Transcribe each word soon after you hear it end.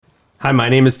Hi, my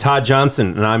name is Todd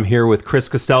Johnson, and I'm here with Chris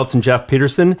Kosteltz and Jeff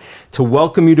Peterson to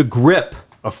welcome you to Grip,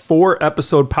 a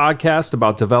 4-episode podcast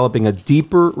about developing a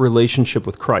deeper relationship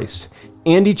with Christ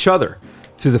and each other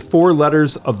through the 4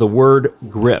 letters of the word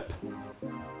grip.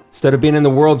 Instead of being in the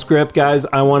world's grip, guys,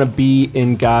 I want to be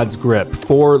in God's grip.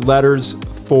 4 letters,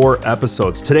 4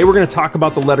 episodes. Today we're going to talk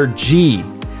about the letter G,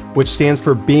 which stands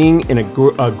for being in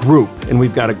a group. And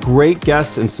we've got a great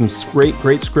guest and some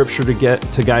great scripture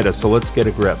to guide us. So let's get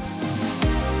a grip.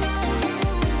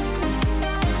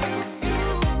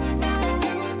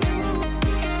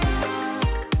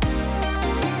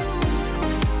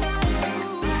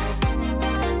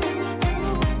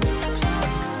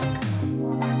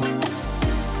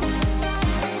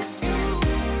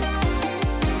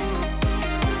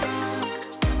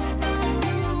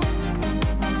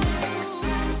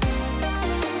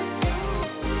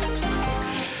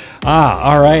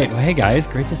 All right. Well, hey guys,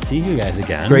 great to see you guys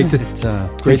again. Great to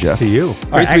see you.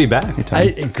 Great to be back.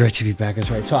 Great to be back. That's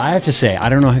right. So I have to say, I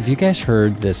don't know, have you guys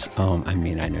heard this? I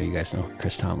know you guys know who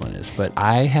Chris Tomlin is, but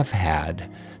I have had.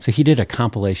 So he did a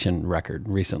compilation record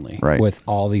recently with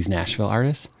all these Nashville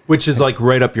artists, which is like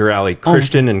right up your alley,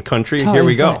 Christian and country. Here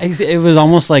we go. It was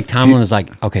almost like Tomlin was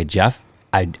like, "Okay, Jeff,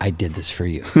 I did this for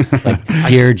you, like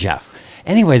dear Jeff."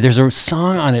 Anyway, there's a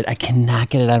song on it. I cannot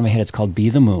get it out of my head. It's called Be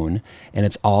the Moon, and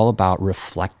it's all about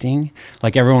reflecting.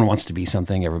 Like everyone wants to be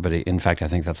something. Everybody, in fact, I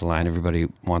think that's a line. Everybody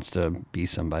wants to be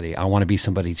somebody. I want to be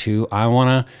somebody too.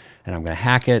 And I'm going to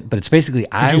hack it. But it's basically,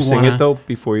 Did you sing it though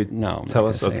before you tell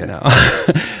us? Okay. No.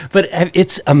 But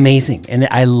it's amazing, and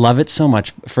I love it so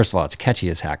much. First of all, it's catchy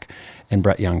as heck, and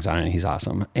Brett Young's on it, and he's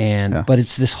awesome. But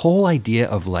it's this whole idea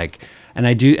of like, and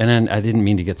I didn't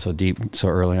mean to get so deep so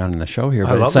early on in the show here,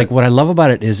 but it's like what I love about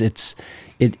it is it's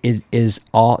a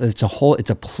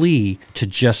plea to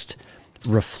just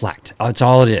reflect. It's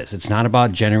all it is. It's not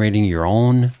about generating your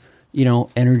own,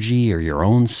 energy or your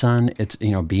own sun. It's,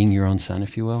 being your own sun,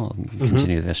 if you will.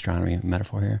 Continue the astronomy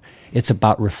metaphor here. It's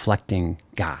about reflecting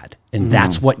God, and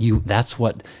that's what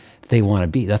they want to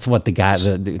be. That's what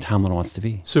the Tomlin wants to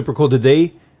be. Super cool. Did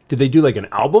they do like an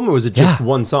album, or was it just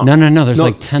one song? No. There's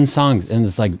like 10 songs, and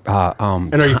it's like.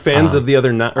 And are you fans of the other?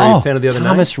 Are you a fan of the other?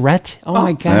 Thomas Rhett. Oh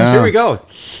my gosh! Yeah. Here we go.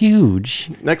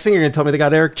 Huge. Next thing you're gonna tell me they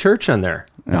got Eric Church on there.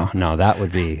 No, that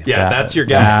would be. Yeah, that's your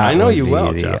guy. I know you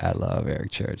well, Jeff. I love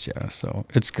Eric Church. Yeah, so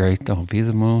it's great though. Be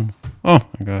the Moon. Oh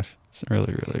my gosh, it's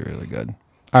really, really, really good.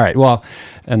 All right, well,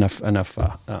 enough.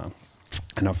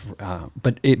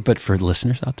 But for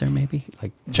listeners out there, maybe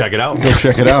like check it out. Go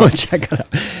check it out. Check it out.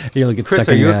 You'll get Chris,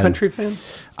 stuck are you in a country fan?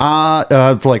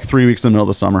 For like 3 weeks in the middle of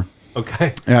the summer.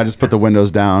 Okay. Yeah, I just put the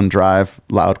windows down, drive,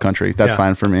 loud country. That's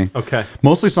fine for me. Okay.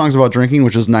 Mostly songs about drinking,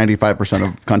 which is 95%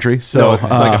 of country. So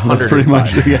that's pretty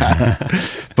much,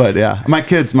 But yeah, my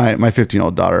kids, my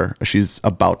 15-year-old daughter, she's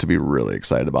about to be really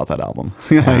excited about that album.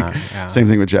 Same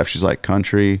thing with Jeff. She's like,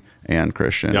 country and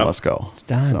Christian, let's go. It's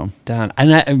done. Done.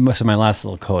 And so my last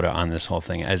little coda on this whole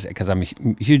thing is because I'm a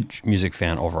huge music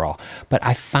fan overall, but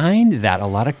I find that a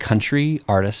lot of country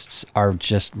artists are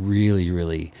just really,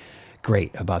 really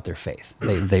great about their faith.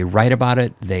 They write about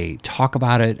it. They talk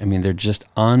about it. I mean, they're just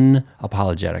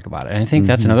unapologetic about it. And I think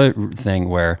that's another thing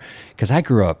where, because I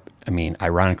grew up,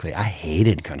 ironically, I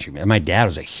hated country music. My dad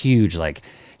was a huge,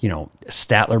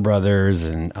 Statler Brothers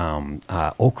and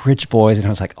Oak Ridge Boys. And I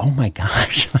was like, oh my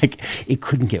gosh, it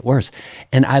couldn't get worse.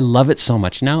 And I love it so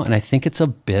much now. And I think it's a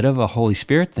bit of a Holy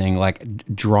Spirit thing,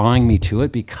 drawing me to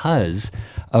it because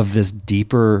of this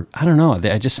deeper, I don't know.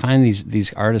 I just find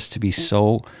these artists to be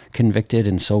so convicted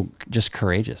and so just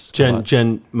courageous.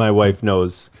 Jen, my wife,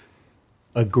 knows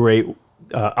a great.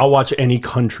 I'll watch any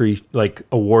country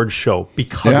award show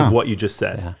because of what you just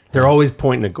said. Yeah. They're always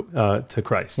pointing to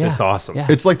Christ. Yeah. It's awesome. Yeah.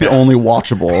 It's like the only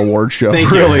watchable award show,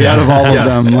 really, out of all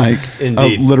of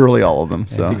them. Literally all of them.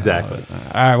 So exactly. All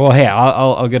right. Well, hey,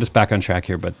 I'll get us back on track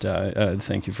here, but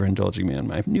thank you for indulging me on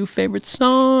my new favorite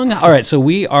song. All right. So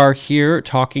we are here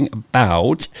talking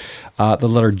about the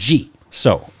letter G.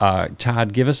 So,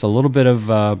 Todd, give us a little bit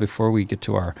of, before we get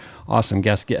to our awesome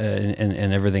guest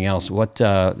and everything else,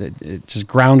 just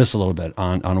ground us a little bit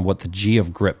on what the G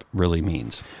of grip really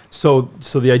means. So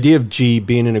the idea of G,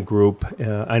 being in a group,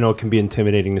 I know it can be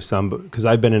intimidating to some, because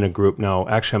I've been in a group now.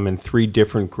 Actually, I'm in 3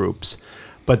 different groups.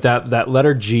 But that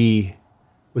letter G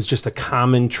was just a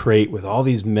common trait with all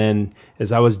these men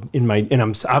as I was and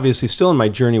I'm obviously still in my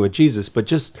journey with Jesus, but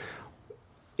just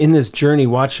in this journey,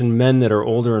 watching men that are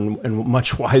older and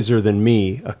much wiser than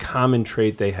me, a common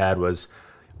trait they had was,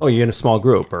 oh, you're in a small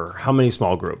group, or how many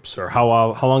small groups, or how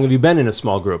long have you been in a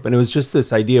small group? And it was just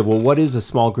this idea of, well, what does a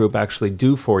small group actually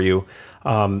do for you?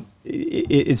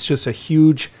 It's just a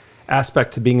huge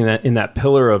aspect to being in that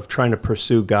pillar of trying to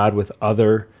pursue God with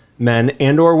other men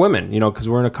and or women, because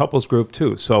we're in a couples group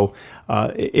too. So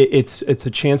it's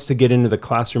a chance to get into the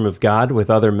classroom of God with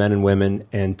other men and women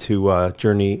and to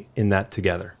journey in that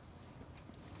together.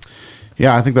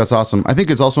 Yeah, I think that's awesome. I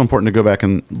think it's also important to go back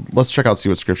and let's check out, see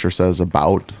what Scripture says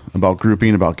about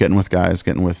grouping, about getting with guys,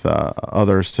 getting with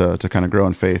others to kind of grow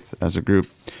in faith as a group.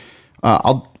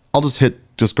 I'll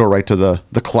just go right to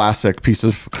the classic piece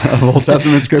of Old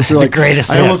Testament Scripture. The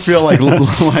greatest. I almost feel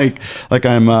like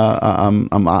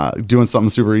I'm doing something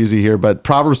super easy here. But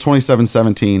Proverbs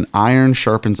 27:17, iron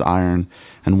sharpens iron,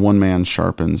 and one man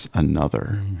sharpens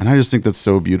another. And I just think that's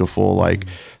so beautiful. Like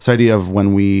this idea of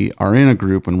when we are in a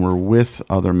group, when we're with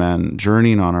other men,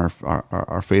 journeying on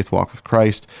our faith walk with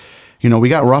Christ. We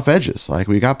got rough edges. Like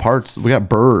we got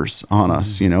burrs on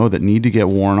us, that need to get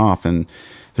worn off. And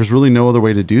there's really no other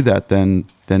way to do that than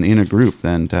in a group,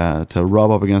 than to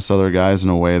rub up against other guys in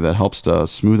a way that helps to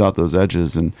smooth out those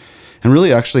edges and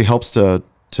really actually helps to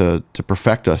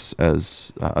perfect us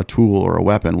as a tool or a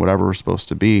weapon, whatever we're supposed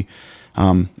to be.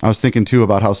 I was thinking too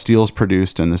about how steel is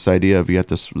produced and this idea of you get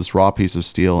this raw piece of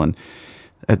steel and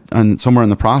somewhere in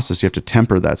the process you have to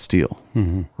temper that steel,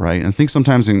 right? And I think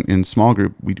sometimes in small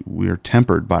group we are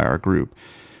tempered by our group.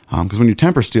 Because when you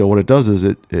temper steel, what it does is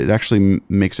it actually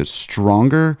makes it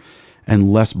stronger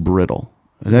and less brittle.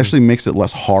 It actually makes it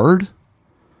less hard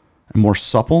and more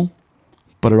supple,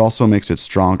 but it also makes it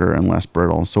stronger and less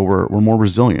brittle. And so we're more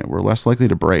resilient. We're less likely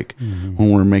to break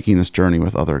when we're making this journey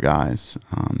with other guys.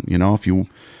 If you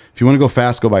want to go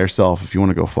fast, go by yourself. If you want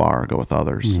to go far, go with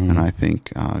others. And I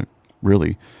think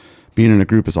really being in a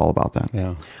group is all about that.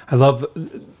 Yeah, I love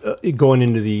going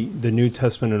into the New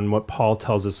Testament and what Paul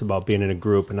tells us about being in a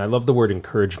group. And I love the word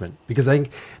encouragement, because I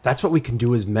think that's what we can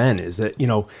do as men is that,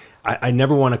 I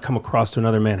never want to come across to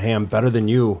another man, hey, I'm better than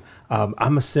you.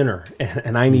 I'm a sinner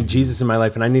and I need Jesus in my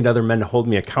life and I need other men to hold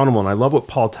me accountable. And I love what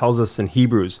Paul tells us in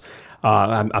Hebrews.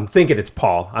 I'm thinking it's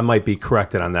Paul. I might be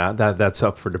corrected on that. That's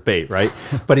up for debate, right?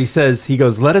 But he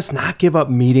goes, let us not give up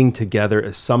meeting together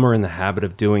as some are in the habit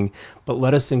of doing, but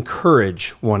let us encourage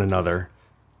one another,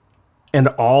 and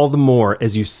all the more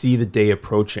as you see the day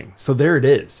approaching. So there it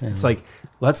is. It's like,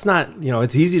 let's not,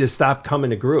 it's easy to stop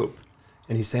coming to group.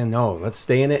 And he's saying, no, let's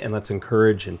stay in it and let's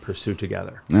encourage and pursue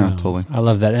together. Yeah, totally. I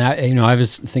love that. And I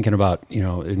was thinking about,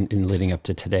 in leading up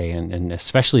to today and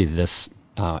especially this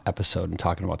episode and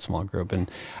talking about small group. And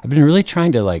I've been really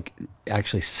trying to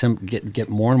actually get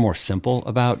more and more simple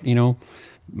about,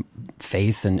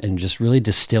 faith and just really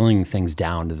distilling things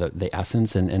down to the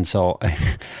essence. And so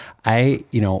I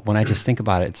when I just think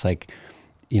about it, it's like,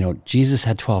 Jesus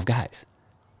had 12 guys,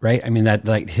 right? I mean,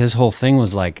 that his whole thing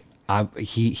was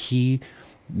he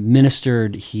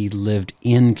ministered, he lived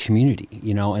in community,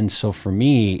 and so for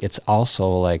me, it's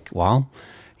also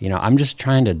I'm just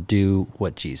trying to do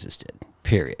what Jesus did,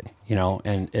 period,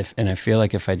 and I feel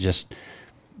like if I just,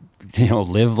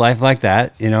 live life like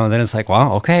that, then it's like,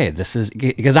 well, okay, this is,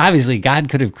 because obviously God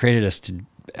could have created us to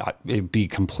be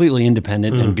completely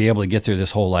independent and be able to get through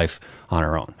this whole life on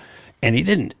our own. And he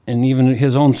didn't. And even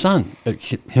his own son,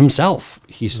 himself,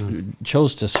 he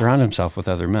chose to surround himself with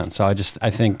other men. So I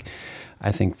think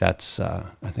that's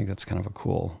kind of a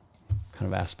cool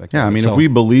kind of aspect. Yeah, if we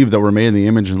believe that we're made in the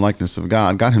image and likeness of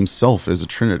God, God himself is a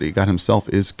Trinity. God himself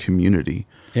is community.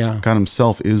 Yeah. God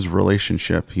himself is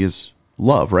relationship. He is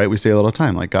love, right? We say it all the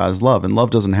time, like God is love. And love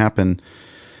doesn't happen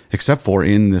except for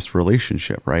in this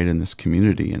relationship, right? In this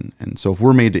community. And so if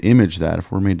we're made to image that, if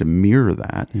we're made to mirror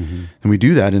that, then we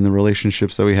do that in the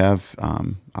relationships that we have,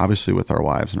 obviously with our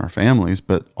wives and our families,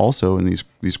 but also in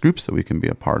these groups that we can be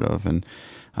a part of. And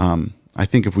I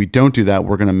think if we don't do that,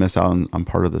 we're going to miss out on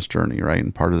part of this journey, right?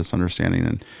 And part of this understanding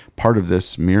and part of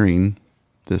this mirroring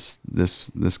this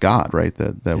God, right?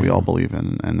 That we all believe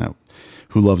in and that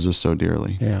who loves us so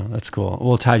dearly. Yeah, that's cool.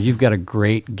 Well, Todd, you've got a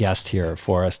great guest here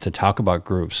for us to talk about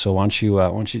groups. So why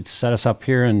don't you set us up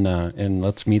here and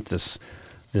let's meet this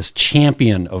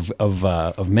champion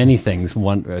of many things.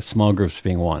 One small groups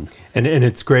being one. And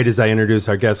it's great as I introduce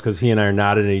our guest because he and I are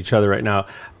nodding at each other right now.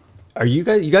 Are you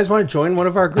guys want to join one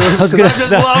of our groups? I'm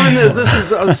just loving this.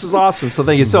 This is awesome. So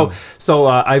thank you. So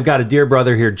I've got a dear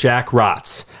brother here, Jack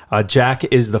Rotz. Jack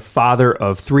is the father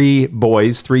of three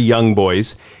young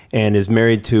boys, and is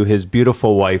married to his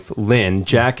beautiful wife, Lynn.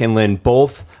 Jack and Lynn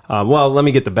both, let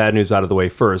me get the bad news out of the way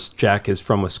first. Jack is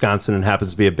from Wisconsin and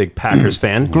happens to be a big Packers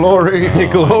fan. Glory.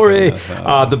 Glory.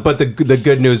 But the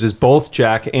good news is both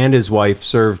Jack and his wife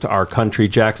served our country.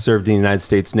 Jack served in the United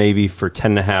States Navy for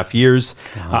 10 and a half years.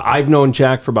 I I've known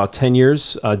Jack for about 10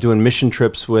 years, doing mission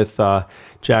trips with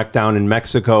Jack down in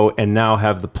Mexico, and now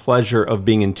have the pleasure of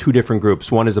being in two different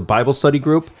groups. One is a Bible study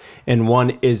group, and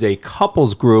one is a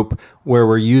couples group where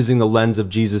we're using the lens of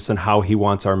Jesus and how he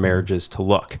wants our marriages to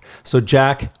look. So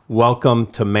Jack, welcome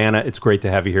to Manna. It's great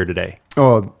to have you here today.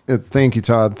 Oh, thank you,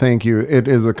 Todd. Thank you. It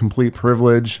is a complete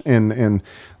privilege. And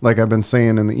like I've been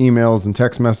saying in the emails and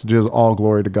text messages, all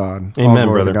glory to God. Amen, all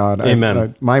glory brother. to God.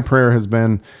 Amen. My prayer has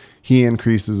been, he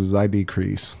increases as I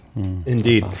decrease.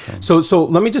 Indeed. Awesome. So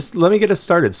let me get us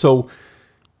started. So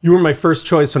you were my first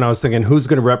choice when I was thinking who's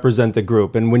going to represent the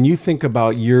group. And when you think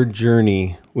about your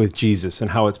journey with Jesus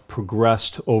and how it's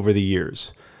progressed over the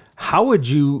years, how would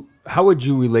you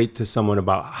relate to someone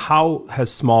about how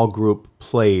has small group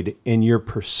played in your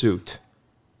pursuit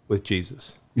with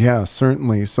Jesus? Yeah,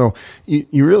 certainly. So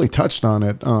you really touched on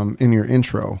it in your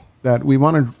intro, that we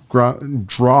want to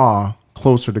draw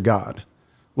closer to God.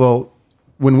 Well,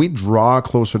 when we draw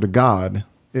closer to God,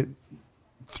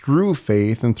 through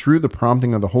faith and through the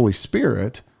prompting of the Holy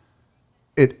Spirit,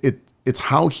 it's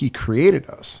how he created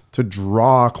us to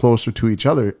draw closer to each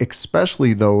other,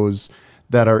 especially those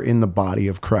that are in the body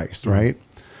of Christ, right?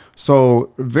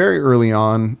 So very early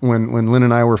on, when Lynn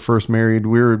and I were first married,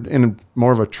 we were in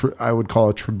more of I would call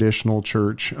a traditional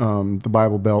church, the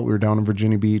Bible Belt. We were down in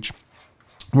Virginia Beach.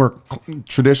 We're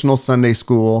traditional Sunday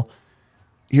school.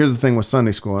 Here's the thing with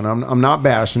Sunday school, and I'm not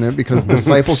bashing it because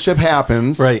discipleship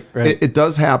happens. Right. It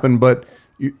does happen, but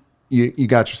you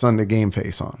got your Sunday game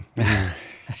face on.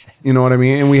 You know what I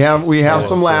mean? And we have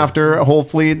some laughter.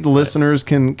 Hopefully the listeners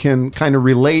can kind of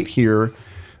relate here.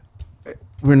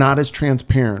 We're not as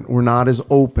transparent. We're not as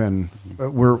open.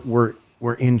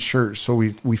 We're in church, so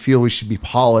we feel we should be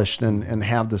polished and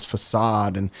have this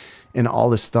facade and all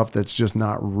this stuff that's just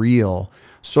not real.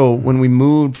 So when we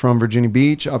moved from Virginia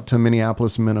Beach up to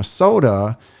Minneapolis,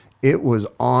 Minnesota, it was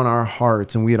on our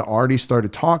hearts, and we had already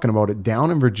started talking about it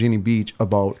down in Virginia Beach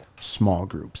about small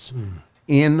groups.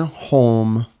 In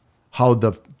home, how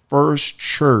the first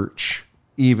church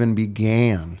even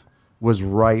began was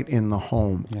right in the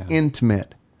home. Yeah.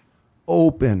 Intimate,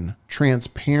 open,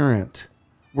 transparent,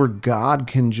 where God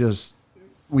can just,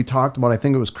 we talked about, I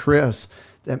think it was Chris,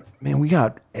 that, man, we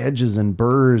got edges and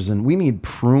burrs and we need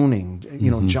pruning.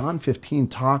 You know, John 15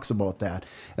 talks about that.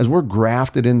 As we're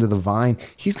grafted into the vine,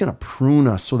 he's going to prune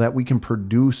us so that we can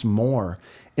produce more.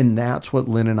 And that's what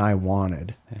Lynn and I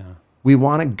wanted. Yeah. We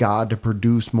wanted God to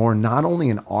produce more, not only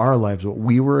in our lives, what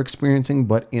we were experiencing,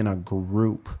 but in a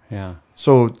group. Yeah.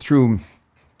 So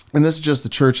and this is just the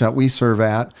church that we serve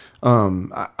at.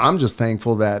 I'm just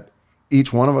thankful that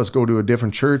each one of us go to a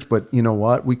different church, but you know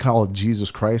what? We call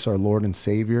Jesus Christ our Lord and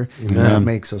Savior. Amen. And that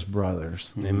makes us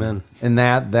brothers. Amen. And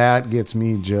that gets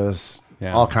me just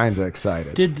all kinds of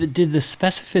excited. Did the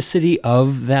specificity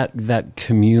of that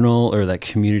communal or that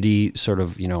community sort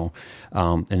of,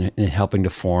 in helping to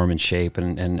form and shape,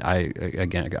 and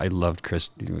I loved, Chris,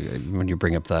 when you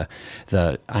bring up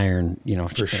the iron,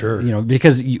 for sure,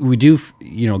 because we do,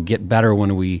 get better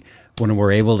when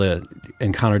we're able to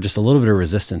encounter just a little bit of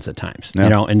resistance at times,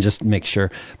 and just make sure.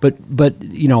 But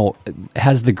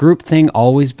has the group thing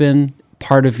always been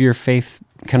part of your faith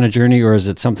kind of journey, or is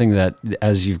it something that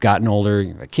as you've gotten older,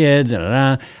 you've got kids,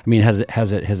 I mean, has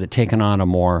it taken on a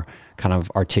more kind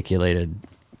of articulated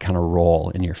kind of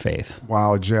role in your faith?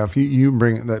 Wow, Jeff, you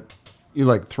bring that. You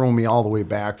like throw me all the way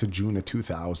back to June of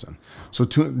 2000. So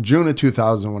June of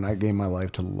 2000 when I gave my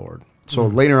life to the Lord. So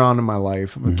later on in my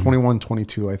life, 21,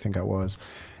 22, I think I was.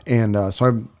 And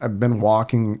so I've been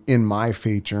walking in my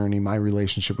faith journey, my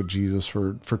relationship with Jesus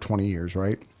for 20 years,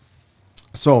 right?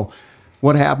 So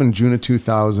what happened June of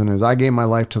 2000 is I gave my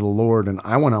life to the Lord and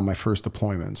I went on my first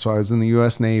deployment. So I was in the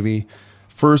U.S. Navy,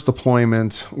 first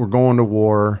deployment, we're going to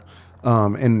war.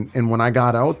 And when I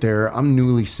got out there, I'm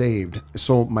newly saved.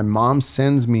 So my mom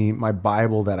sends me my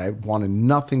Bible that I wanted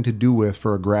nothing to do with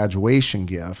for a graduation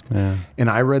gift. Yeah. And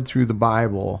I read through the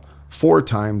Bible 4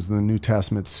 times and the New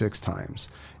Testament 6 times.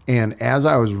 And as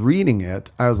I was reading it,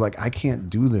 I was like, I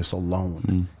can't do this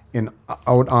alone. And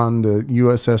out on the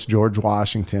USS George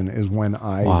Washington is when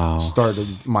I started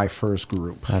my first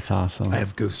group. That's awesome. I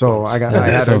have goosebumps. So I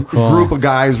had a group of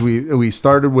guys. We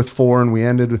started with 4 and we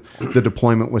ended the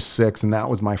deployment with 6, and that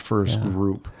was my first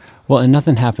group. Well, and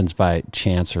nothing happens by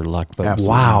chance or luck, but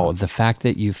Absolutely. Wow, the fact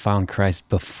that you found Christ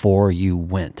before you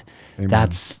went.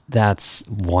 Amen. That's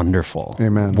wonderful.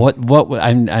 Amen. What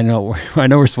I know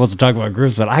we're supposed to talk about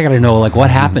groups, but I got to know what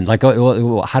happened. Like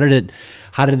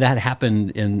how did that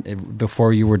happen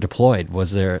before you were deployed?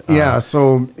 Was there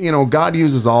so God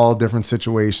uses all different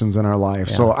situations in our life.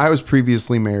 Yeah. So I was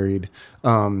previously married.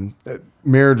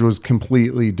 Marriage was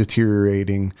completely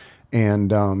deteriorating.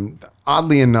 And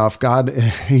oddly enough, God,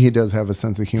 he does have a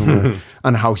sense of humor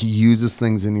on how he uses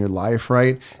things in your life,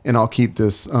 right? And I'll keep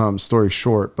this story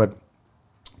short, but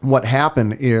what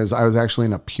happened is I was actually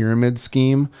in a pyramid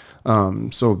scheme.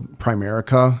 So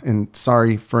Primerica, and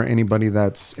sorry for anybody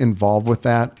that's involved with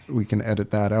that. We can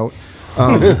edit that out.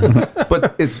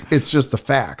 But it's just the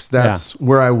facts. That's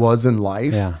where I was in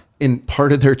life. Yeah. And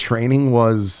part of their training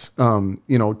was,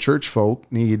 church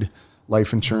folk need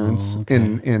life insurance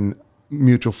in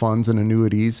mutual funds and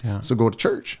annuities. Yeah. So go to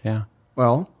church. Yeah.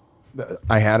 Well,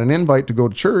 I had an invite to go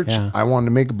to church. Yeah. I wanted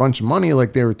to make a bunch of money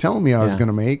like they were telling me I was going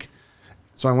to make.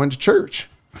 So I went to church.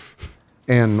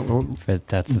 And But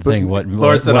that's the thing. What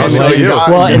Lord said, what- I'll show you.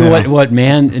 Well, and what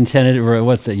man intended, or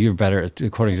what's that? You're better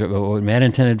according to what man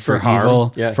intended for harm.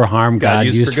 evil, Yeah. for harm. God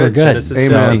used for good. Genesis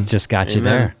So Amen. he just got you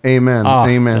there. Amen. Oh,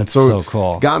 Amen. that's so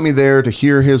cool. Got me there to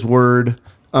hear his word.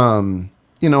 And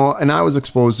I was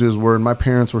exposed to his word. My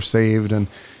parents were saved and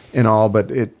all,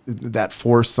 but that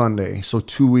fourth Sunday, so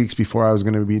 2 weeks before I was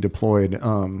going to be deployed,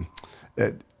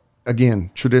 again,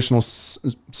 traditional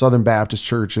Southern Baptist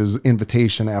church's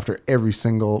invitation after every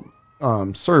single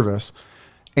service,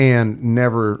 and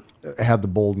never had the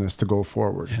boldness to go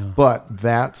forward. Yeah. But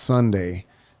that Sunday,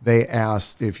 they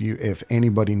asked if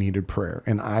anybody needed prayer,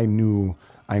 and I knew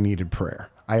I needed prayer.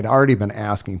 I had already been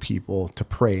asking people to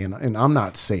pray, and I'm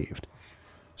not saved.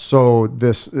 So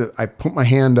I put my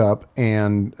hand up,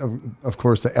 and of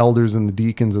course the elders and the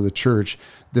deacons of the church,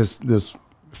 this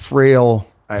frail,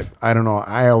 I don't know,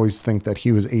 I always think that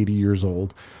he was 80 years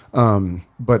old.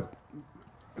 But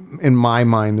in my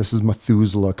mind, this is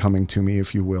Methuselah coming to me,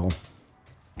 if you will.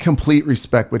 Complete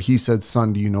respect, but he said,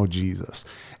 "Son, do you know Jesus?"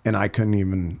 And I couldn't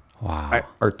even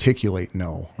articulate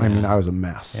no. Yeah. I mean, I was a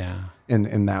mess. Yeah.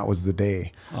 And that was the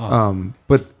day.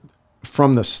 But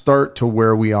from the start to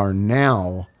where we are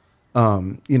now,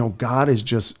 God has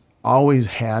just always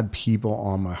had people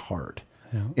on my heart.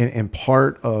 Yeah. And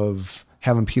part of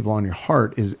having people on your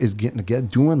heart is getting together,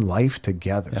 doing life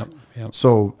together. Yep.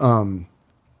 So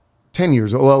 10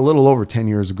 years, well, a little over 10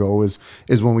 years ago is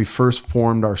when we first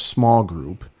formed our small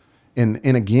group. And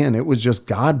again, it was just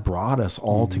God brought us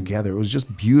all together. It was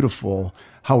just beautiful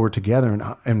how we're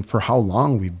together and for how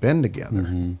long we've been together.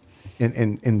 Mm-hmm.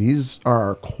 And these are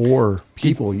our core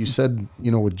people. You said,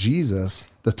 with Jesus,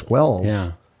 the 12.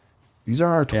 Yeah. These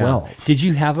are our 12. Yeah. Did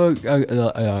you have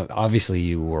obviously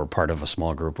you were part of a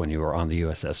small group when you were on the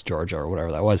USS Georgia or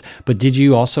whatever that was, but did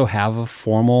you also have a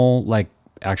formal,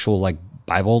 actual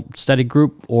Bible study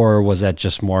group, or was that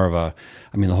just more of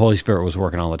the Holy Spirit was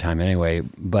working all the time anyway,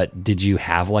 but did you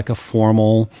have a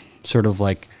formal sort of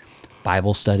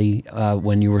Bible study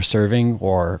when you were serving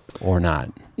or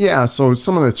not? Yeah, so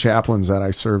some of the chaplains that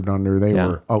I served under, they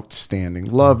were outstanding.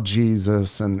 Loved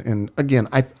Jesus, and again,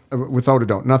 without a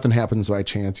doubt, nothing happens by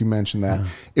chance. You mentioned that.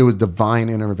 It was divine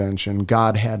intervention.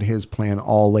 God had his plan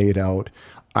all laid out.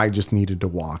 I just needed to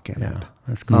walk in it.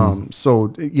 That's cool.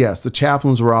 So yes, the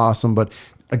chaplains were awesome, but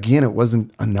again, it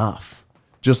wasn't enough.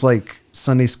 Just like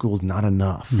Sunday school is not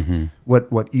enough. Mm-hmm.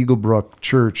 What Eagle Brook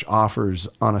Church offers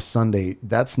on a Sunday,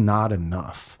 that's not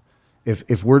enough.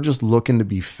 If we're just looking to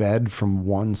be fed from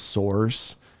one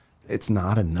source, it's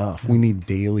not enough. We need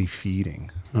daily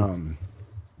feeding.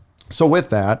 So with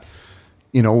that,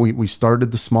 we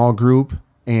started the small group,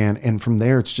 and from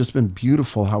there, it's just been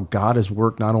beautiful how God has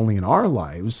worked not only in our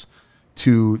lives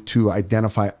to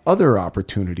identify other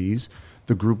opportunities.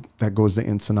 The group that goes to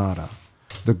Ensenada,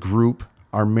 the group,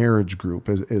 our marriage group,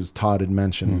 as Todd had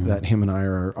mentioned, that him and I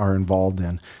are involved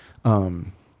in.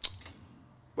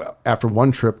 After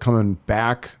one trip coming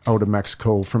back out of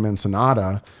Mexico from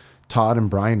Ensenada, Todd and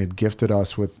Brian had gifted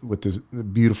us with this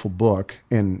beautiful book,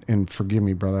 and forgive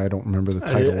me, brother, I don't remember the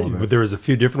title of it. But there was a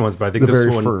few different ones, but I think The this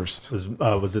very one first.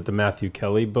 was it the Matthew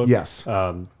Kelly book? Yes.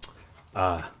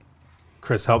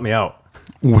 Chris, help me out.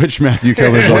 Which Matthew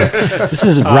Kelly book? This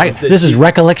is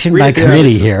recollection by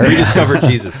committee here. Rediscover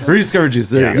Jesus. Rediscover Jesus.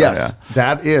 There you go.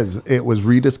 Yes, it was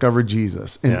Rediscover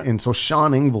Jesus. And so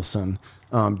Sean Ingvelson,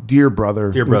 dear brother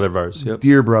of ours. Yep.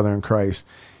 Dear brother in Christ,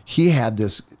 he had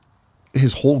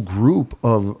his whole group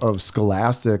of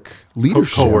scholastic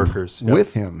leadership co-workers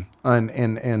with him.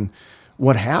 And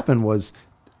what happened was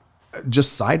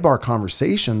just sidebar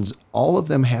conversations. All of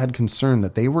them had concern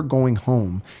that they were going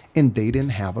home and they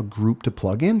didn't have a group to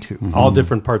plug into. Mm-hmm. All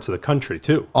different parts of the country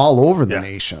too. All over the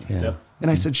nation. Yeah.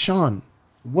 And I said, Sean,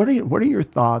 what are your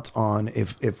thoughts on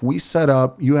if we set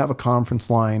up, you have a conference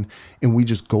line and we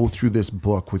just go through this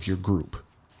book with your group?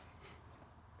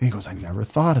 And he goes, I never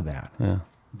thought of that. Yeah.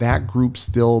 That group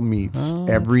still meets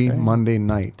every Monday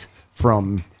night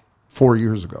from 4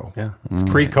 years ago. Yeah. It's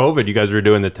pre-COVID, you guys were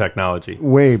doing the technology.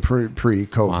 Way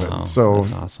pre-COVID. Wow, So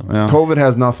that's awesome. COVID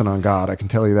has nothing on God. I can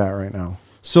tell you that right now.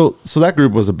 So that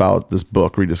group was about this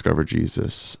book, Rediscover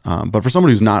Jesus. But for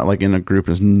somebody who's not like in a group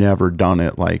and has never done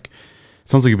it, like it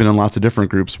sounds like you've been in lots of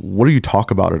different groups. What do you talk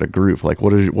about at a group? Like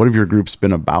what have your groups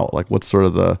been about? Like what's sort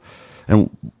of and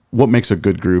what makes a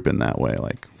good group in that way?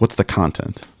 Like what's the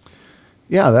content?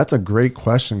 Yeah, that's a great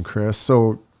question, Chris.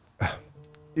 So,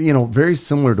 very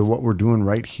similar to what we're doing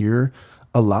right here,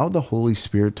 allow the Holy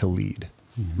Spirit to lead.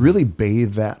 Really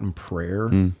bathe that in prayer.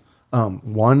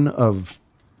 One of,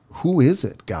 who is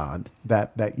it, God,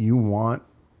 that you want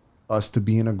us to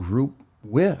be in a group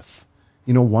with?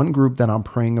 One group that I'm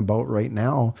praying about right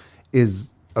now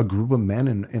is a group of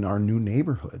men in our new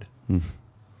neighborhood.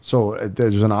 So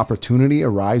there's an opportunity,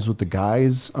 Arise with the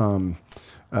Guys.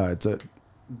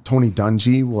 Tony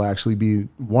Dungy will actually be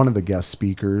one of the guest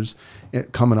speakers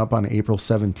coming up on April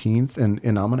 17th. And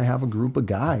I'm going to have a group of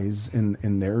guys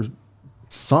and their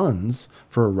sons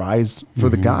for Arise for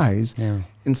the Guys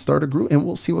and start a group, and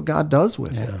we'll see what God does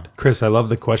with it. Chris, I love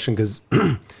the question because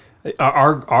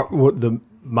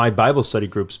my Bible study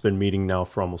group's been meeting now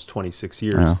for almost 26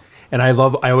 years. Yeah. And I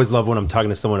always love when I'm talking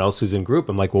to someone else who's in group.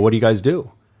 I'm like, well, what do you guys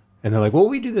do? And they're like, well,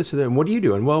 we do this. And what do you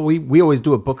do? And well, we always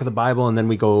do a book of the Bible, and then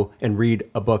we go and read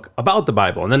a book about the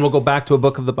Bible. And then we'll go back to a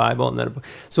book of the Bible. And then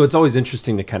so it's always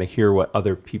interesting to kind of hear what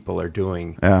other people are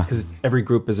doing. Yeah. Because every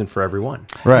group isn't for everyone.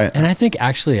 Right. And I think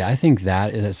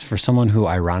that is for someone who,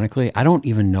 ironically, I don't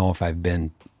even know if I've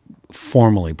been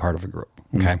formally part of a group.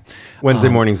 Okay. Wednesday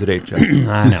mornings at 8, Jeff.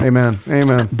 I know.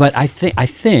 Amen. But I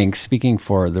think speaking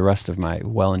for the rest of my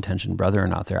well-intentioned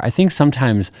brethren out there, I think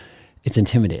sometimes it's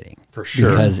intimidating. For sure.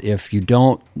 Because if you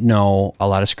don't know a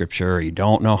lot of scripture, or you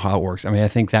don't know how it works, I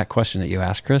think that question that you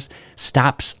asked, Chris,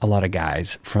 stops a lot of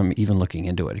guys from even looking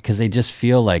into it because they just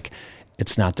feel like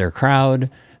it's not their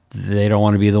crowd. They don't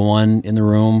want to be the one in the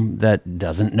room that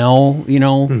doesn't know,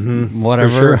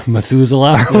 whatever,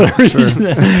 Methuselah or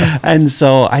whatever. And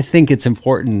so I think it's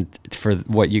important for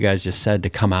what you guys just said to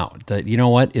come out. That, you know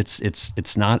what,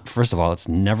 it's not, first of all, it's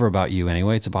never about you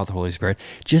anyway. It's about the Holy Spirit.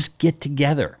 Just get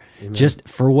together, just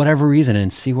for whatever reason,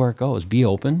 and see where it goes. Be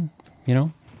open,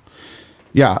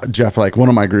 Yeah, Jeff, like one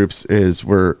of my groups is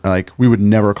we would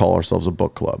never call ourselves a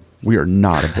book club. We are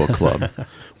not a book club.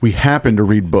 We happen to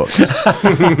read books.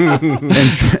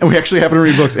 and we actually happen to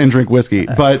read books and drink whiskey.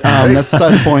 But that's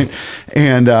beside the point.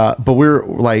 And but we're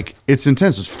like, it's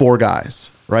intense. It's 4 guys,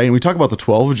 right? And we talk about the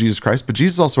 12 of Jesus Christ, but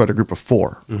Jesus also had a group of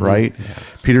 4, right? Yeah.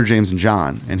 Peter, James, and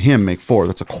John, and him make 4.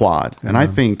 That's a quad. And I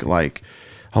think like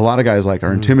a lot of guys like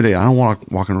are intimidated. I don't want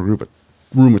to walk in a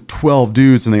room with 12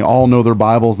 dudes and they all know their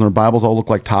Bibles, and their Bibles all look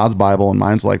like Todd's Bible, and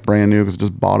mine's like brand new because I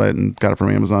just bought it and got it from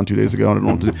Amazon 2 days ago and I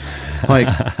don't know what to do.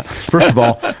 Like, first of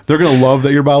all, they're gonna love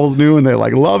that your Bible's new and they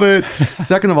like love it.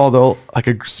 Second of all, though, like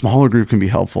a smaller group can be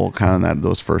helpful kind of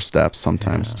those first steps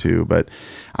sometimes too. But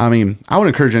I would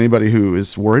encourage anybody who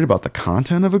is worried about the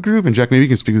content of a group, and Jack, maybe you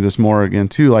can speak to this more again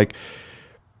too, like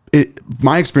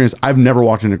my experience, I've never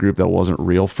walked in a group that wasn't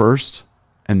real first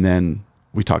and then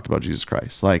we talked about Jesus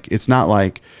Christ. Like, it's not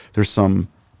like there's some,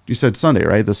 you said Sunday,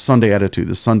 right? The Sunday attitude,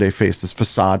 the Sunday face, this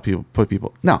facade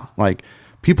people. No, like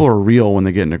people are real when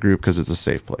they get in a group because it's a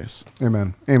safe place.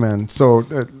 Amen. So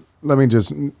let me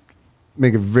just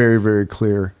make it very, very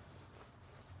clear.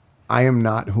 I am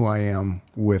not who I am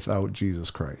without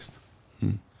Jesus Christ.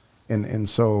 And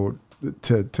so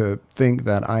to think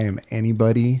that I am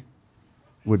anybody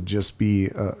would just be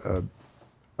a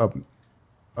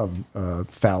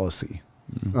fallacy.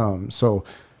 So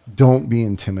don't be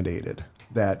intimidated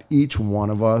that each one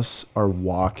of us are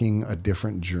walking a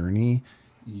different journey.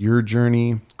 Your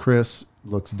journey, Chris,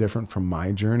 looks different from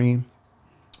my journey.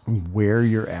 Where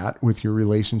you're at with your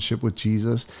relationship with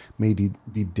Jesus may be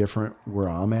different where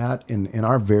I'm at. In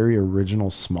our very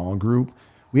original small group,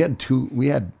 we had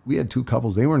two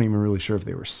couples. They weren't even really sure if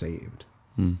they were saved.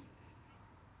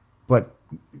 But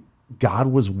God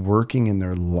was working in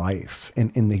their life,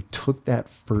 and they took that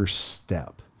first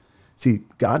step. See,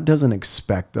 God doesn't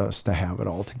expect us to have it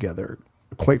all together.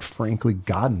 Quite frankly,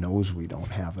 God knows we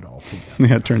don't have it all together.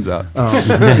 Yeah, it turns out.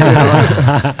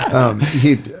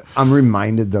 I'm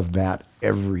reminded of that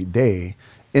every day,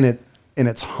 and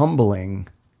it's humbling,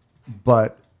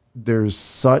 but there's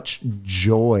such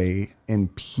joy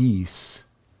and peace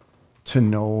to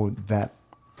know that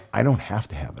I don't have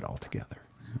to have it all together.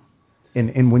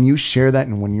 And when you share that,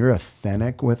 and when you're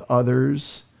authentic with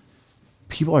others,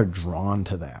 people are drawn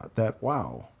to that,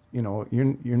 wow,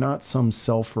 you're not some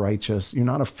self-righteous, you're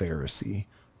not a Pharisee,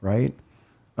 right?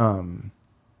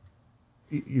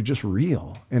 You're just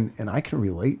real. And I can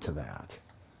relate to that.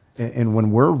 And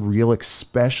when we're real,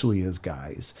 especially as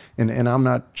guys, and I'm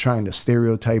not trying to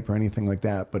stereotype or anything like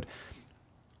that, but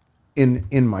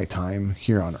in my time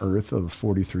here on earth of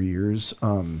 43 years,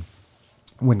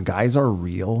 when guys are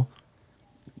real,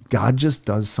 God just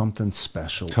does something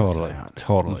special. Totally.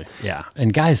 Yeah.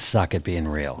 And guys suck at being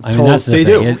real. I mean, Totally. that's the They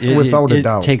thing. do, without a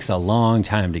doubt. It takes a long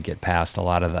time to get past a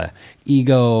lot of the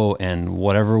ego and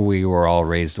whatever we were all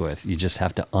raised with. You just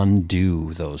have to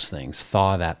undo those things,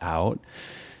 thaw that out.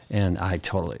 And I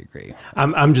totally agree.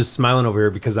 I'm just smiling over here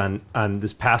because on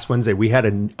this past Wednesday, we had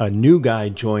a new guy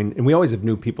join, and we always have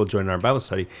new people join our Bible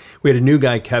study. We had a new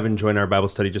guy, Kevin, join our Bible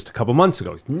study just a couple months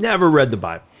ago. He's never read the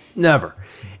Bible, never.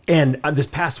 And this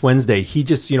past Wednesday, he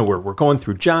just, we're going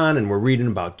through John and we're reading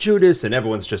about Judas, and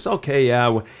everyone's just, okay,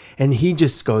 yeah. And he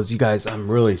just goes, you guys, I'm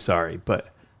really sorry, but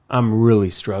I'm really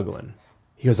struggling.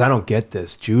 He goes, I don't get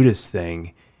this Judas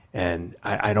thing. And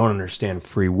I don't understand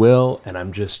free will, and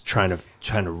I'm just trying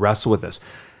to wrestle with this.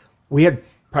 We had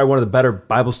probably one of the better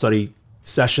Bible study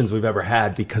sessions we've ever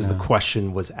had because the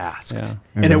question was asked. Yeah.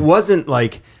 And it wasn't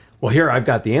like, well, here, I've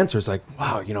got the answers. Like,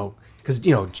 wow, because,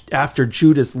 after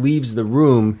Judas leaves the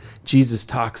room, Jesus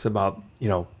talks about,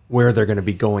 where they're going to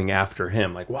be going after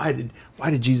him. Like, why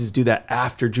did Jesus do that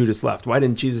after Judas left? Why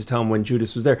didn't Jesus tell him when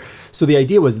Judas was there? So the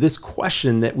idea was this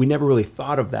question that we never really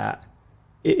thought of that.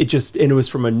 It was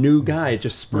from a new guy. It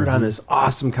just spurred on this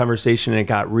awesome conversation, and it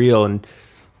got real, and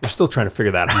we're still trying to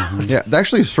figure that out. Yeah, that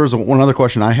actually spurs one other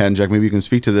question I had, and Jack, maybe you can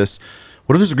speak to this.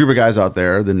 What if there's a group of guys out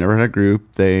there that never had a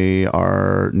group, they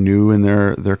are new in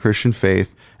their Christian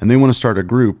faith, and they want to start a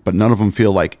group, but none of them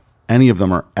feel like any of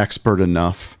them are expert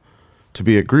enough to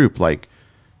be a group? Like,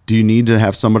 do you need to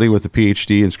have somebody with a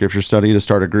PhD in scripture study to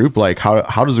start a group? Like,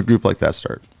 how does a group like that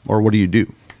start? Or what do you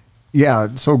do? Yeah,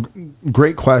 so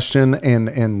great question,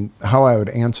 and how I would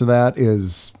answer that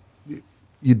is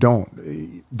you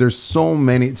don't. There's so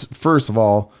many. First of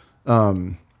all,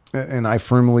 and I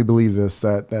firmly believe this,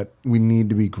 that we need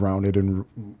to be grounded and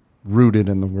rooted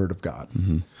in the Word of God.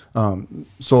 Mm-hmm.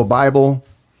 So a Bible,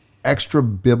 extra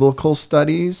biblical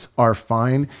studies are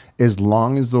fine as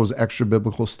long as those extra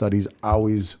biblical studies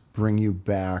always bring you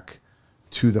back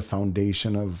to the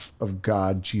foundation of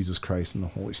God, Jesus Christ, and the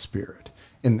Holy Spirit.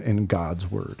 In God's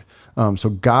word. So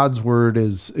God's word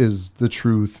is the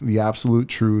truth, the absolute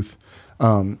truth.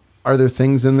 Are there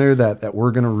things in there that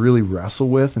we're going to really wrestle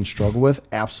with and struggle with?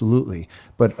 Absolutely.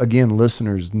 But again,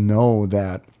 listeners, know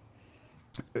that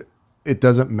it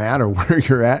doesn't matter where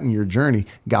you're at in your journey.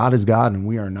 God is God and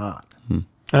we are not.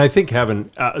 And I think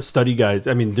having study guides,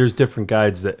 I mean, there's different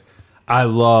guides that I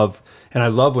love. And I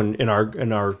love when in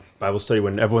our Bible study,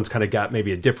 when everyone's kind of got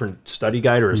maybe a different study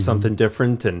guide or something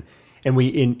different. And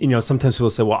we, sometimes people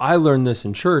say, well, I learned this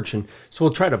in church. And so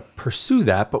we'll try to pursue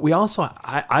that. But we also,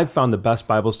 I've found the best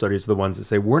Bible studies are the ones that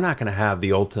say, we're not going to have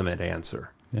the ultimate answer.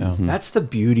 Yeah. Mm-hmm. That's the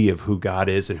beauty of who God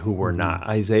is and who we're not.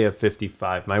 Isaiah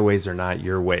 55, my ways are not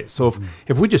your ways. So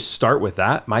if we just start with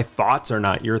that, my thoughts are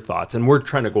not your thoughts. And we're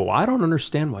trying to go, well, I don't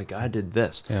understand why God did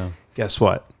this. Yeah. Guess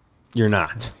what? You're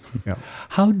not. Yeah.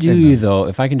 How do you, though,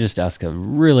 if I can just ask a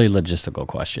really logistical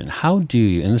question, how do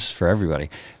you, and this is for everybody,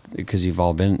 because you've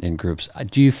all been in groups, how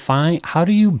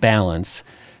do you balance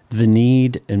the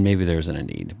need, and maybe there isn't a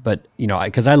need, but,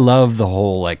 because I love the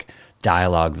whole,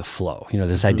 dialogue, the flow,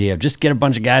 this idea of just get a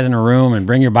bunch of guys in a room and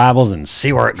bring your Bibles and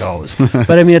see where it goes.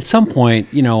 But, I mean, at some point,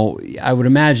 I would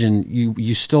imagine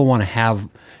you still want to have,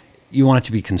 you want it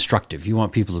to be constructive. You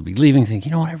want people to be leaving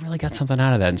thinking, I really got something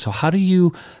out of that. And so how do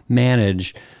you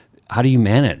manage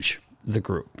the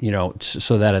group,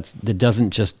 so that it doesn't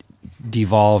just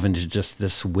devolve into just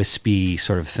this wispy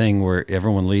sort of thing where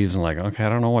everyone leaves and okay, I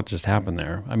don't know what just happened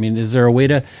there. I mean, is there a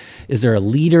leader,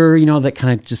 that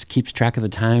kind of just keeps track of the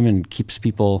time and keeps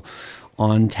people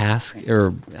on task,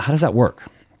 or how does that work?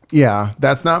 Yeah,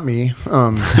 that's not me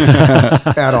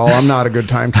at all. I'm not a good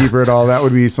timekeeper at all. That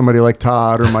would be somebody like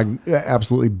Todd or my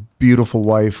absolutely beautiful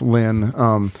wife, Lynn.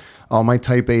 All my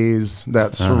type A's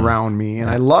that surround me, and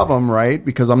I love them, right?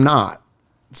 Because I'm not.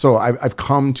 So I've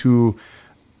come to,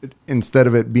 instead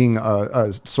of it being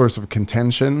a source of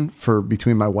contention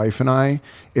between my wife and I,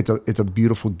 it's a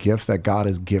beautiful gift that God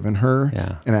has given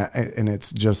her, and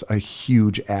it's just a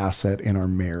huge asset in our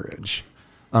marriage.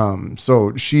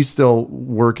 So she's still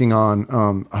working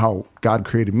on how God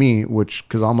created me,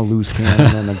 because I'm a loose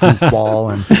cannon and a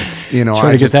goofball, and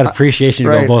trying to get that appreciation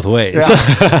to go both ways.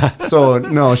 Yeah. So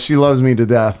no, she loves me to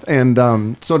death. And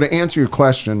so to answer your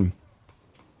question,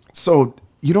 so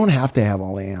you don't have to have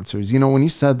all the answers. When you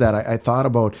said that, I thought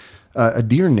about a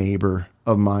dear neighbor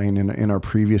of mine in our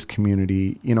previous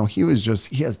community. He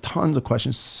has tons of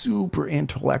questions, super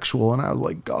intellectual, and I was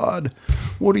like, God,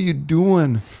 what are you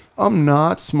doing? I'm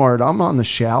not smart. I'm on the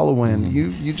shallow end.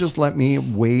 You just let me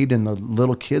wade in the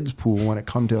little kids pool when it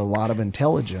comes to a lot of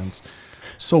intelligence.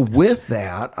 So with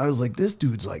that, I was like, this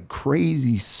dude's like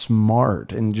crazy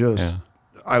smart, and just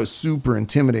I was super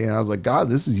intimidated. I was like, God,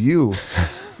 this is you,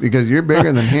 because you're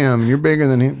bigger than him. You're bigger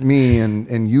than me,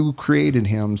 and you created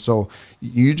him. So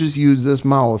you just use this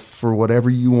mouth for whatever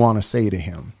you want to say to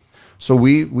him. So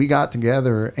we got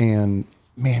together, and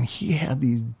man, he had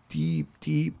these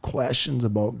deep questions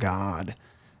about God,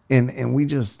 and we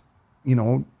just,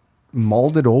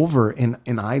 mulled it over, and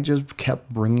I just kept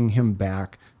bringing him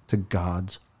back to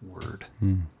God's word.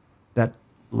 That,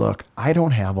 look, I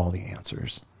don't have all the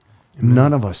answers. Amen.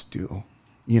 None of us do.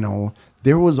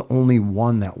 There was only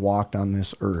one that walked on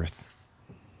this earth,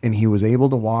 and he was able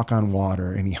to walk on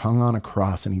water, and he hung on a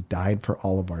cross, and he died for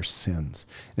all of our sins.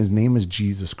 His name is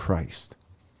Jesus Christ.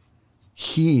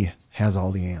 He has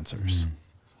all the answers.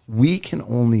 We can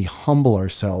only humble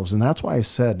ourselves. And that's why I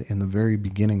said in the very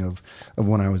beginning of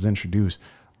when I was introduced,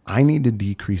 I need to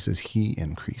decrease as he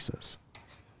increases.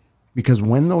 Because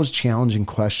when those challenging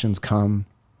questions come,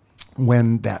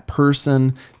 when that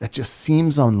person that just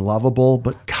seems unlovable,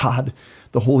 but God,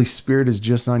 the Holy Spirit is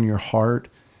just on your heart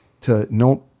to,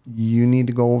 nope, you need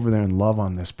to go over there and love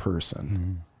on this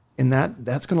person. And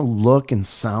that's going to look and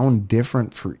sound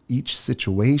different for each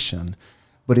situation.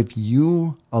 But if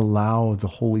you allow the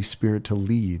Holy Spirit to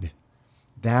lead,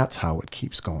 that's how it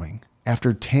keeps going.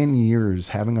 After 10 years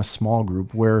having a small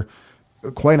group where,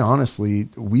 quite honestly,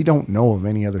 we don't know of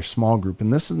any other small group.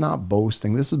 And this is not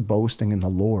boasting. This is boasting in the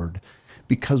Lord,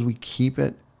 because we keep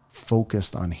it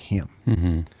focused on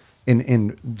him.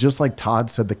 And just like Todd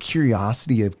said, the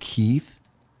curiosity of Keith,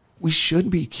 we should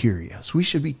be curious. We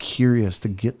should be curious to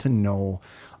get to know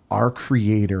our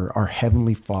Creator, our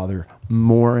Heavenly Father,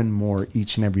 more and more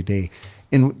each and every day.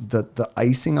 And the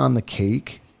icing on the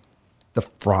cake, the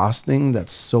frosting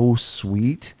that's so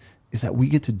sweet, is that we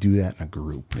get to do that in a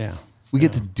group. Yeah. We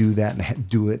get to do that and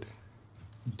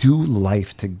do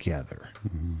life together.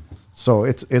 So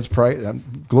it's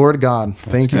glory to God.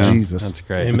 Thank you, Jesus. That's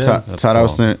great. Amen. Todd, That's I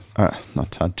was cool. saying,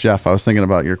 not Todd, Jeff, I was thinking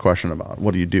about your question about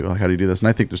what do you do? Like, how do you do this? And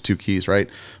I think there's two keys, right?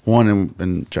 One,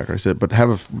 and Jack already said, but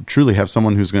truly have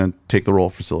someone who's going to take the role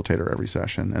of facilitator every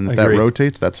session. And if that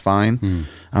rotates, that's fine.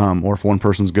 Or if one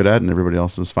person's good at it and everybody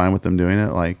else is fine with them doing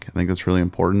it, like, I think that's really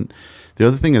important. The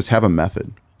other thing is have a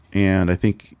method. And I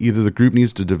think either the group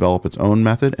needs to develop its own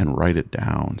method and write it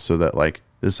down, so that, like,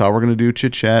 this is how we're going to do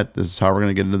chit chat. This is how we're going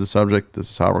to get into the subject. This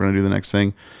is how we're going to do the next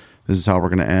thing. This is how we're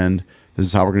going to end. This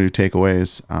is how we're going to do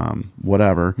takeaways,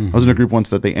 whatever. I was in a group once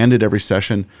that they ended every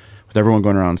session with everyone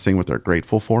going around saying what they're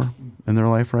grateful for in their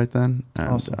life right then. And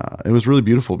awesome. It was really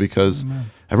beautiful, because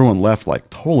everyone left like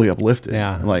totally uplifted.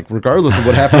 Yeah. Like, regardless of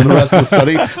what happened in the rest of the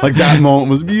study, like, that moment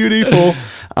was beautiful.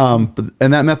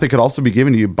 And that method could also be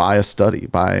given to you by a study,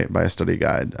 by a study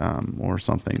guide, or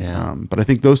something. Yeah. But I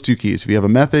think those two keys, if you have a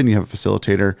method and you have a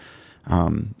facilitator,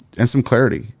 and some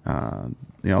clarity, a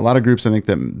lot of groups, I think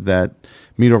that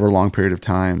meet over a long period of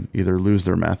time, either lose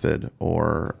their method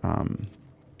or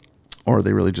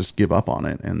they really just give up on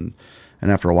it. And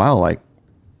after a while, like,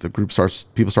 the group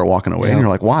people start walking away, and you're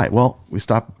like, why? Well,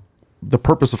 the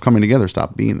purpose of coming together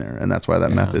stopped being there. And that's why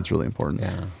that method's really important.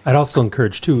 Yeah. I'd also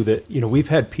encourage too that, we've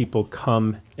had people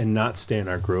come and not stay in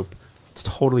our group. It's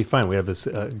totally fine. We have this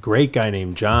great guy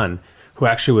named John who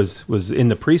actually was in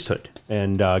the priesthood,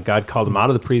 and God called him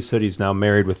out of the priesthood. He's now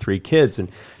married with 3 kids, and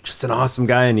just an awesome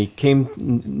guy. And he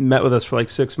met with us for like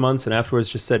 6 months, and afterwards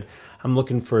just said, I'm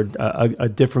looking for a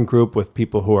different group with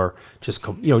people who are just,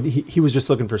 he was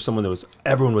just looking for someone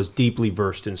everyone was deeply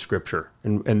versed in Scripture,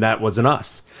 and that wasn't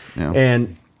us. Yeah.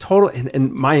 And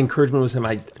and my encouragement was him,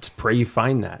 I just pray you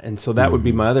find that. And so that would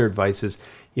be my other advice is,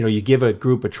 you give a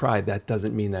group a try, that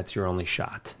doesn't mean that's your only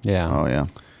shot. Yeah. Oh, yeah.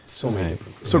 So many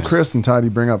different groups. So Chris and Todd,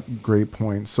 you bring up great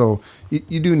points. So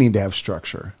you do need to have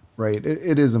structure, right?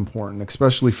 It is important,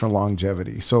 especially for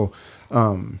longevity. So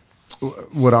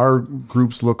what our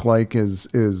groups look like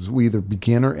is we either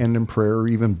begin or end in prayer, or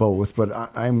even both. But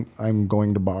I'm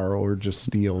going to borrow or just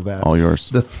steal that. All yours.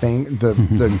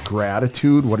 The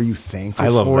gratitude. What are you thankful I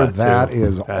love for? that, That too.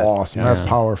 is That- awesome. yeah. That's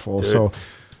powerful. Dude. So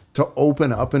to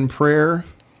open up in prayer.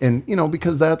 And,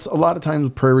 because that's a lot of times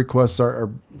prayer requests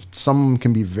are some of them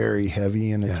can be very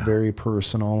heavy, and it's very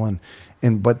personal,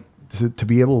 but to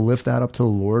be able to lift that up to the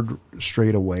Lord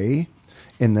straight away,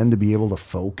 and then to be able to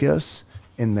focus,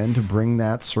 and then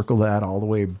to circle that all the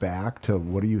way back to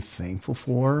what are you thankful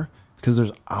for? Because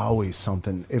there's always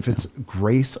something. If it's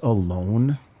grace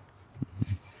alone,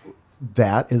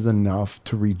 that is enough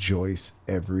to rejoice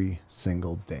every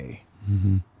single day.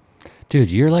 Dude,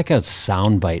 you're like a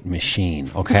soundbite machine,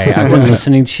 okay? I've been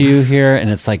listening to you here, and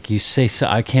it's like you say, so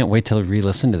I can't wait to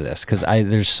re-listen to this because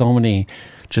there's so many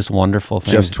just wonderful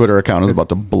things. Jeff's Twitter account is about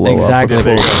to blow Exactly. up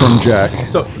with quotes from Jack.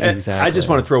 So Exactly. I just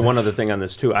want to throw one other thing on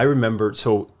this too. I remember,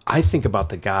 so I think about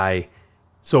the guy.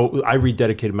 So I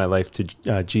rededicated my life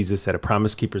to Jesus at a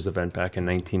Promise Keepers event back in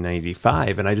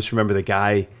 1995, and I just remember the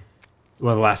guy.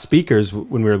 One of the last speakers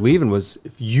when we were leaving was,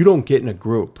 if you don't get in a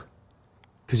group,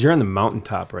 because you're on the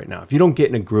mountaintop right now, if you don't get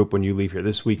in a group when you leave here,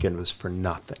 this weekend was for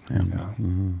nothing.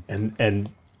 And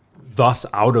thus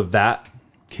out of that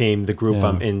came the group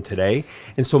I'm in today.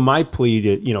 And so my plea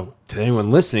to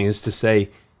anyone listening is to say,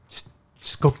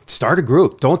 just go start a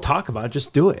group. Don't talk about it.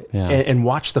 Just do it and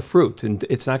watch the fruit. And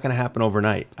it's not going to happen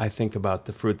overnight. I think about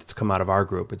the fruit that's come out of our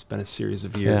group. It's been a series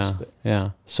of years.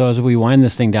 Yeah. So as we wind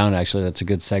this thing down, actually, that's a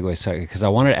good segue, because I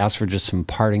wanted to ask for just some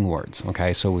parting words.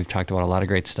 Okay. So we've talked about a lot of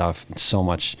great stuff, and so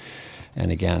much. And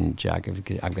again, Jack,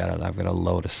 I've got a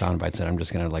load of sound bites that I'm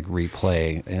just going to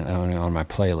replay on my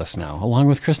playlist now, along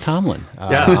with Chris Tomlin.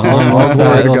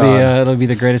 It'll be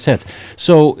the greatest hits.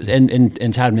 So,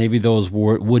 and Todd, maybe those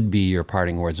would be your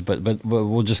parting words, but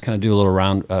we'll just kind of do a little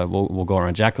round. We'll go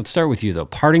around. Jack, let's start with you though.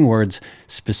 Parting words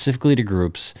specifically to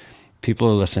groups. People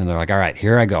are listening. They're like, all right,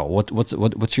 here I go.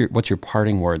 What's your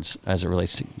parting words as it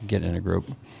relates to getting in a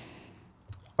group?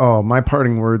 Oh, my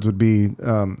parting words would be,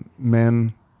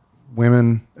 men,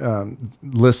 women,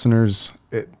 listeners,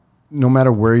 no matter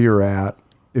where you're at,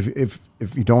 if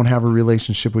you don't have a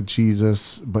relationship with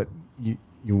Jesus, but you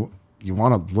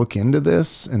want to look into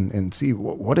this and see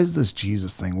what is this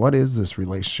Jesus thing? What is this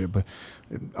relationship? But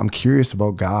I'm curious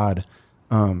about God.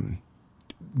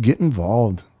 Get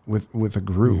involved with a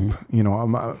group.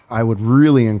 I would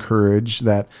really encourage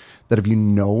that if you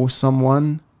know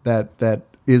someone that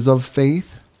is of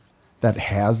faith, that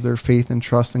has their faith and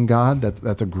trust in God,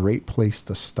 that's a great place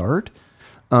to start.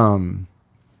 And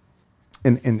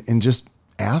just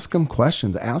ask them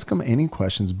questions. Ask them any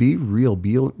questions. Be real.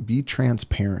 Be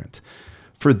transparent.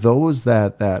 For those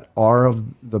that are of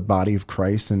the body of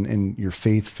Christ and you're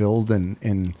faith filled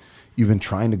and you've been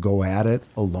trying to go at it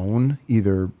alone,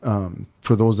 either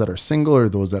for those that are single or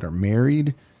those that are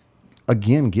married,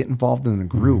 again, get involved in a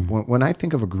group. When I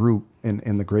think of a group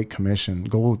in the Great Commission,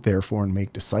 go therefore and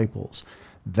make disciples,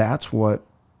 that's what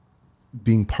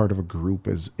being part of a group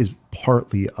is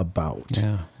partly about.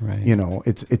 Yeah, right.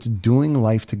 It's doing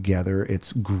life together.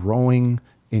 It's growing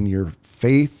in your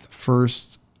faith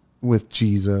first with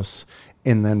Jesus,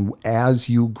 and then as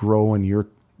you grow and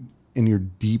you're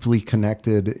deeply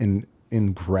connected and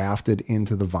engrafted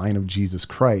into the vine of Jesus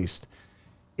Christ,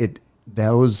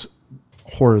 those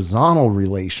horizontal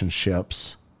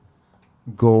relationships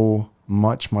go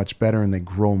much, much better, and they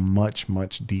grow much,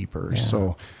 much deeper. Yeah.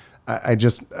 So I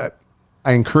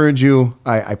encourage you,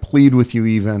 I plead with you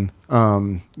even,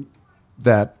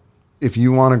 that if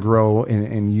you want to grow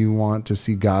and you want to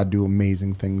see God do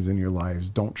amazing things in your lives,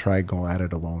 don't try go at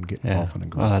it alone. Get involved in a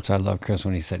group. Well, that's what I love Chris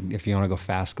when he said, if you want to go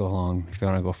fast, go along. If you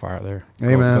want to go farther,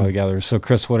 Amen. Go together. So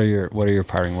Chris, what are your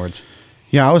parting words?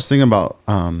 Yeah, I was thinking about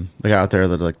the guy out there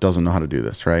that doesn't know how to do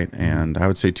this, right? And I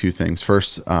would say two things.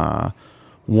 First,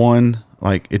 one,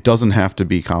 it doesn't have to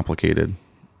be complicated.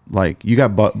 You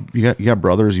got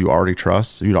brothers you already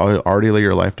trust, you already lay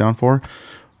your life down for.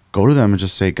 Go to them and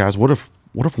just say, guys, what if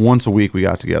once a week we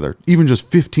got together, even just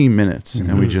 15 minutes,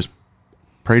 and we just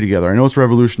pray together? I know it's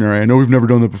revolutionary. I know we've never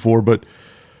done that before, but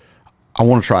I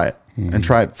want to try it and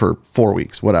try it for 4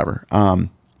 weeks, whatever.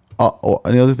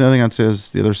 The other thing I'd say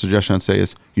is, the other suggestion I'd say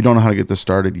is, you don't know how to get this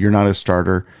started. You're not a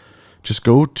starter. Just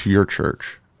go to your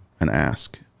church and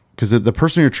ask, because the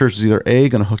person in your church is either A,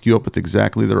 going to hook you up with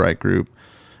exactly the right group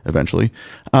eventually,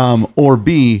 or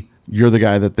B, you're the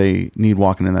guy that they need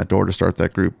walking in that door to start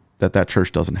that group that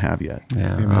church doesn't have yet.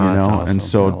 Yeah, awesome. And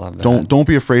so don't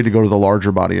be afraid to go to the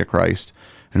larger body of Christ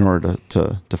in order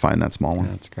to find that small one.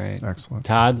 That's great. Excellent.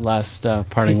 Todd, last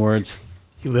parting words.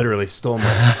 He literally stole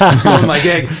my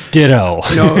gig. Ditto.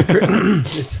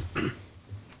 It's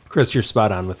Chris, you're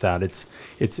spot on with that.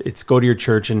 It's go to your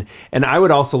church, and I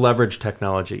would also leverage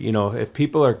technology. If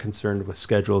people are concerned with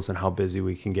schedules and how busy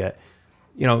we can get,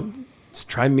 just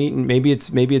try meeting. Maybe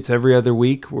it's every other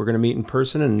week we're going to meet in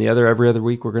person, and every other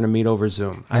week we're going to meet over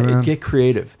Zoom. Get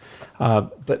creative,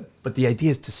 but the idea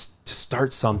is to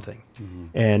start something,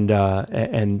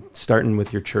 and starting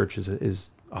with your church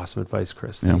is awesome advice,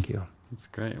 Chris. Thank you. That's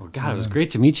great. Well, God, it was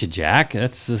great to meet you, Jack.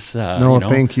 That's just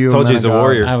thank you. Told you he's a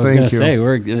warrior. I was going to say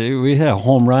we hit a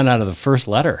home run out of the first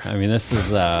letter. I mean, this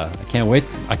is I can't wait.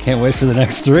 I can't wait for the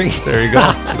next 3. There you go.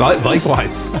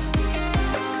 Likewise.